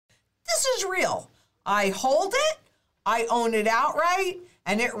This is real. I hold it, I own it outright,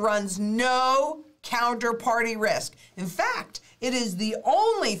 and it runs no counterparty risk. In fact, it is the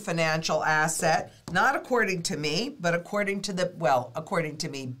only financial asset, not according to me, but according to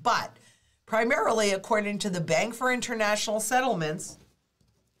but primarily according to the Bank for International Settlements,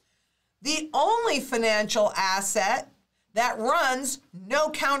 the only financial asset that runs no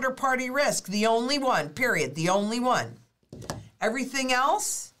counterparty risk. The only one, period. The only one. Everything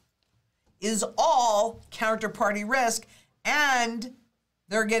else is all counterparty risk, and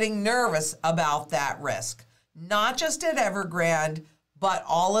they're getting nervous about that risk. Not just at Evergrande, but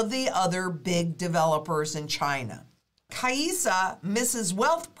all of the other big developers in China. CAISA misses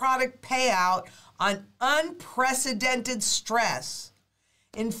wealth product payout on unprecedented stress.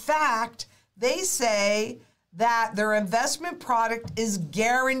 In fact, they say that their investment product is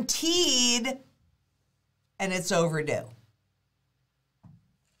guaranteed and it's overdue.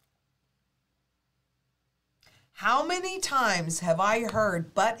 How many times have I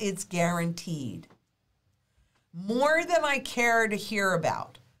heard, but it's guaranteed? More than I care to hear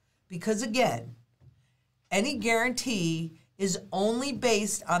about. Because again, any guarantee is only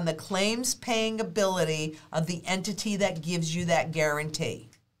based on the claims paying ability of the entity that gives you that guarantee.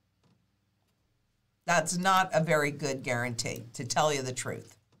 That's not a very good guarantee, to tell you the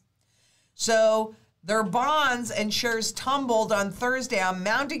truth. So their bonds and shares tumbled on Thursday on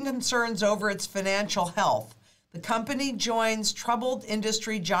mounting concerns over its financial health. The company joins troubled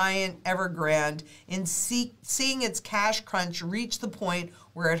industry giant Evergrande in seeing its cash crunch reach the point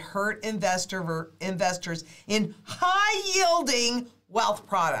where it hurt investors in high-yielding wealth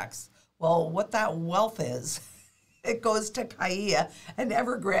products. Well, what that wealth is, it goes to CAISA and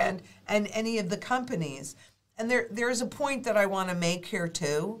Evergrande and any of the companies. And there's a point that I want to make here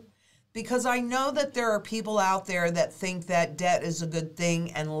too, because I know that there are people out there that think that debt is a good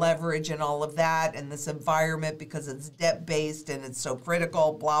thing and leverage and all of that and this environment because it's debt-based and it's so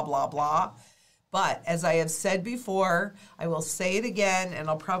critical, blah, blah, blah. But as I have said before, I will say it again, and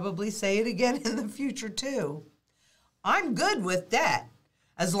I'll probably say it again in the future too. I'm good with debt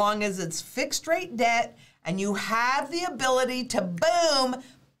as long as it's fixed rate debt and you have the ability to, boom,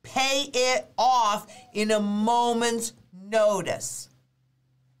 pay it off in a moment's notice.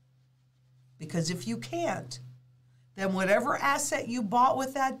 Because if you can't, then whatever asset you bought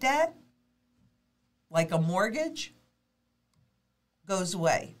with that debt, like a mortgage, goes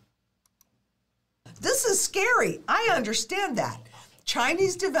away. This is scary. I understand that.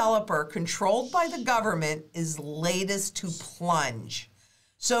 Chinese developer controlled by the government is latest to plunge.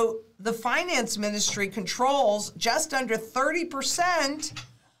 So the finance ministry controls just under 30%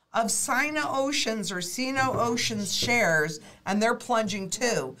 of Sino-Ocean's shares, and they're plunging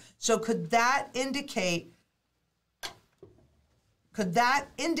too. So could that indicate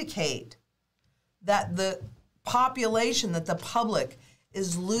that the population, that the public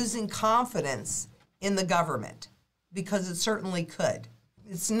is losing confidence in the government? Because it certainly could.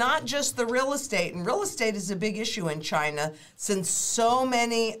 It's not just the real estate, and real estate is a big issue in China since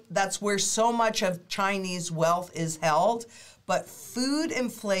that's where so much of Chinese wealth is held. But food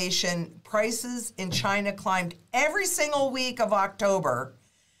inflation, prices in China climbed every single week of October.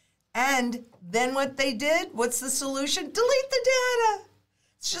 And then what they did, what's the solution? Delete the data.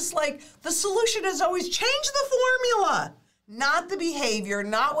 It's just like the solution is always change the formula, not the behavior,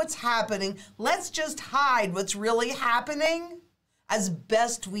 not what's happening. Let's just hide what's really happening as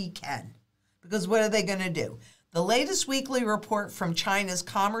best we can. Because what are they going to do? The latest weekly report from China's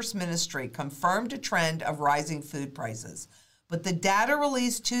Commerce Ministry confirmed a trend of rising food prices. But the data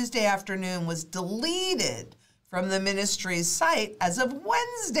released Tuesday afternoon was deleted from the ministry's site as of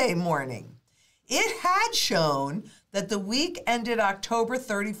Wednesday morning. It had shown that the week ended October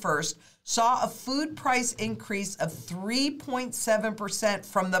 31st saw a food price increase of 3.7%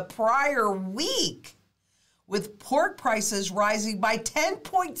 from the prior week, with pork prices rising by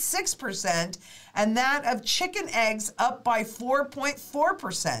 10.6% and that of chicken eggs up by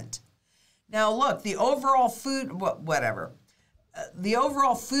 4.4%. Now look, the overall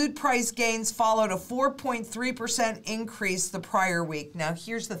food price gains followed a 4.3% increase the prior week. Now,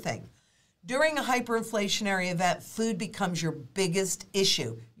 here's the thing. During a hyperinflationary event, food becomes your biggest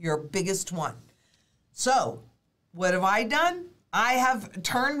issue, your biggest one. So, what have I done? I have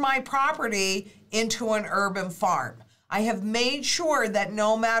turned my property into an urban farm. I have made sure that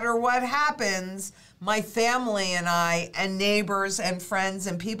no matter what happens, my family and I and neighbors and friends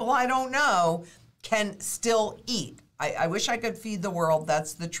and people I don't know can still eat. I wish I could feed the world,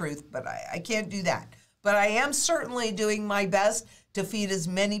 that's the truth, but I can't do that. But I am certainly doing my best to feed as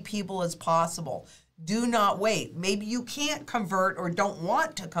many people as possible. Do not wait. Maybe you can't convert or don't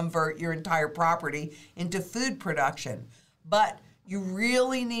want to convert your entire property into food production, but you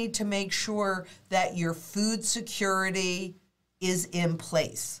really need to make sure that your food security is in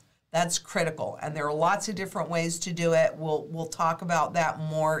place. That's critical, and there are lots of different ways to do it. We'll talk about that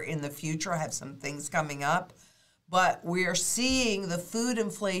more in the future. I have some things coming up. But we are seeing the food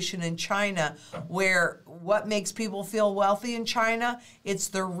inflation in China, where what makes people feel wealthy in China? It's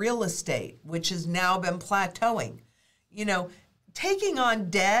the real estate, which has now been plateauing. You know, taking on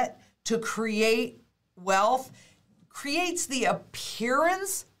debt to create wealth creates the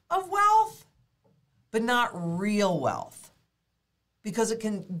appearance of wealth, but not real wealth, because it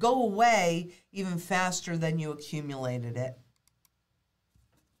can go away even faster than you accumulated it.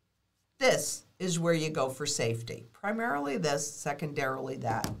 This is where you go for safety. Primarily this, secondarily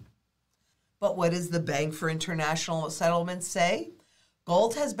that. But what does the Bank for International Settlements say?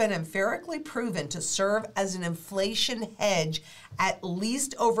 Gold has been empirically proven to serve as an inflation hedge at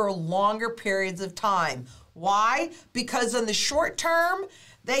least over longer periods of time. Why? Because in the short term,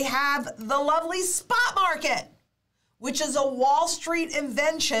 they have the lovely spot market, which is a Wall Street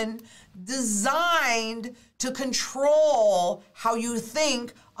invention designed to control how you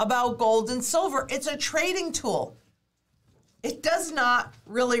think about gold and silver. It's a trading tool. It does not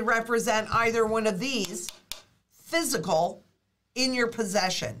really represent either one of these physical in your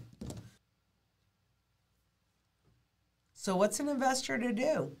possession. So what's an investor to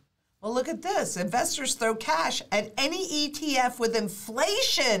do? Well, look at this. Investors throw cash at any ETF with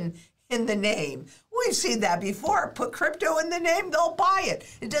inflation in the name. We've seen that before. Put crypto in the name, they'll buy it.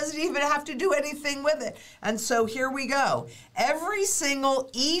 It doesn't even have to do anything with it. And so here we go. Every single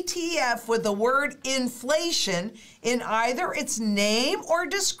ETF with the word inflation in either its name or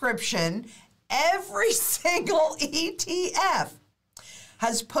description, every single ETF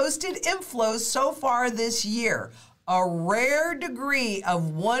has posted inflows so far this year. A rare degree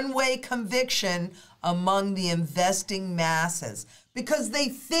of one-way conviction among the investing masses, because they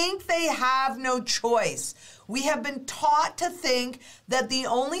think they have no choice. We have been taught to think that the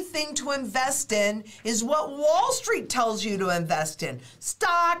only thing to invest in is what Wall Street tells you to invest in.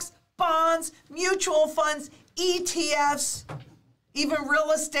 Stocks, bonds, mutual funds, ETFs, even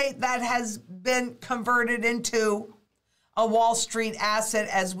real estate that has been converted into a Wall Street asset,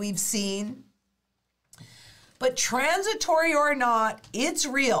 as we've seen. But transitory or not, it's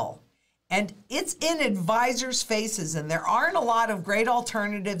real. And it's in advisors' faces, and there aren't a lot of great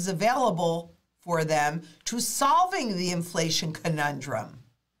alternatives available for them to solving the inflation conundrum.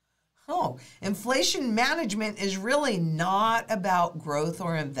 Oh, inflation management is really not about growth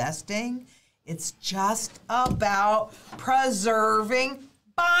or investing. It's just about preserving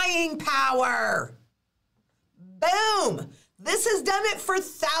buying power. Boom! This has done it for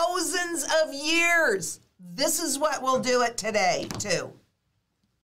thousands of years. This is what will do it today, too.